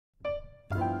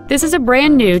This is a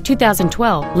brand new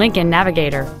 2012 Lincoln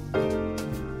Navigator.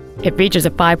 It features a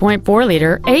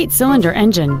 5.4-liter, 8-cylinder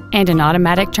engine and an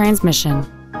automatic transmission.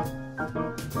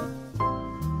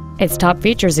 Its top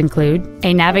features include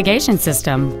a navigation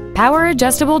system,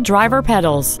 power-adjustable driver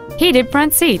pedals, heated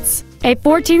front seats, a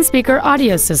 14-speaker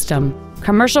audio system,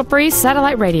 commercial-free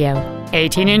satellite radio,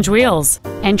 18-inch wheels,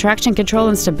 and traction control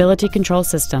and stability control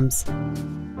systems.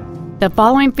 The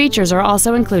following features are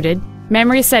also included: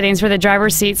 memory settings for the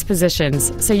driver's seat's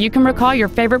positions, so you can recall your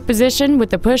favorite position with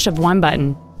the push of one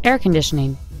button, air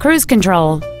conditioning, cruise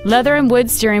control, leather and wood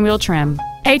steering wheel trim,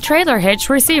 a trailer hitch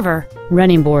receiver,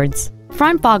 running boards,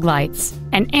 front fog lights,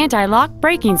 an anti-lock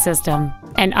braking system,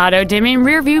 an auto-dimming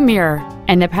rear-view mirror,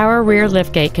 and the power rear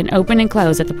liftgate can open and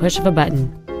close at the push of a button.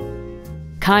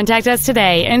 Contact us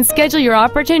today and schedule your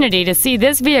opportunity to see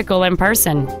this vehicle in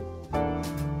person.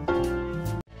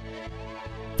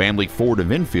 Family Ford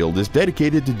of Enfield is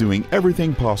dedicated to doing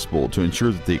everything possible to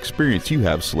ensure that the experience you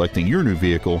have selecting your new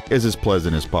vehicle is as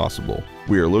pleasant as possible.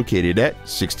 We are located at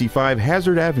 65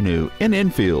 Hazaard Avenue in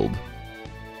Enfield.